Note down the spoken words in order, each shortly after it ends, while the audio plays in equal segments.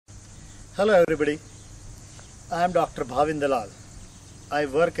Hello everybody, I am Dr. Bhavin Dalal. I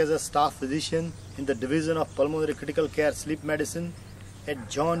work as a staff physician in the Division of Pulmonary Critical Care Sleep Medicine at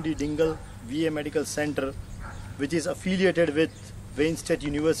John D. Dingle VA Medical Center, which is affiliated with Wayne State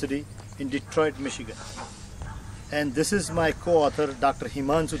University in Detroit, Michigan. And this is my co-author, Dr.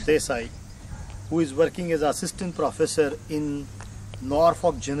 Himanshu Desai, who is working as assistant professor in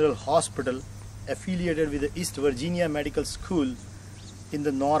Norfolk General Hospital, affiliated with the East Virginia Medical School in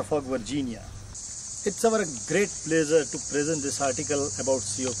the Norfolk, Virginia. It's our great pleasure to present this article about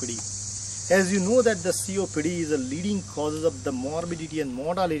COPD. As you know that the COPD is a leading cause of the morbidity and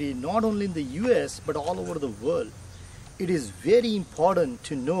mortality not only in the US but all over the world. It is very important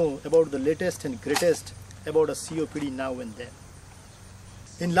to know about the latest and greatest about a COPD now and then.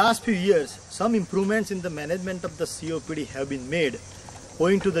 In last few years, some improvements in the management of the COPD have been made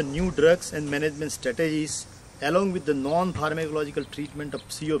owing to the new drugs and management strategies along with the non-pharmacological treatment of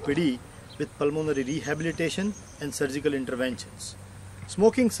COPD with pulmonary rehabilitation and surgical interventions.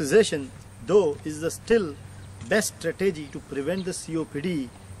 Smoking cessation, though, is the still best strategy to prevent the COPD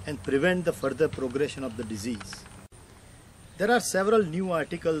and prevent the further progression of the disease. There are several new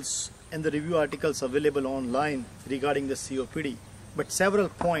articles and the review articles available online regarding the COPD, but several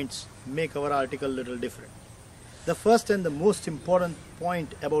points make our article a little different. The first and the most important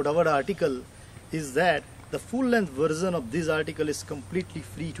point about our article is that the full-length version of this article is completely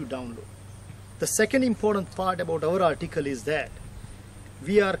free to download. The second important part about our article is that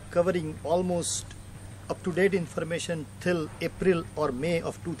we are covering almost up-to-date information till April or May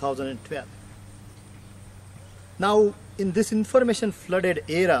of 2012. Now, in this information-flooded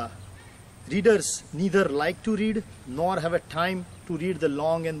era, readers neither like to read nor have a time to read the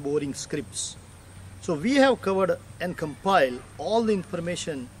long and boring scripts. So we have covered and compiled all the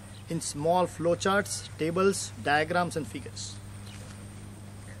information in small flowcharts, tables, diagrams and figures.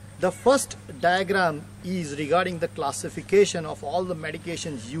 The first diagram is regarding the classification of all the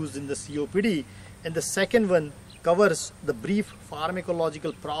medications used in the COPD, and the second one covers the brief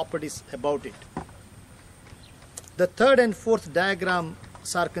pharmacological properties about it. The third and fourth diagrams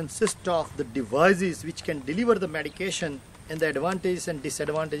consist of the devices which can deliver the medication and the advantages and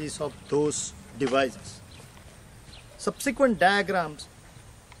disadvantages of those devices. Subsequent diagrams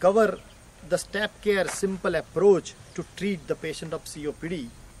cover the step care simple approach to treat the patient of COPD,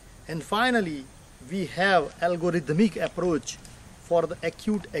 and finally we have algorithmic approach for the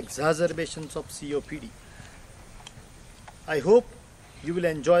acute exacerbations of COPD. I hope you will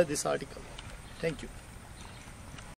enjoy this article. Thank you.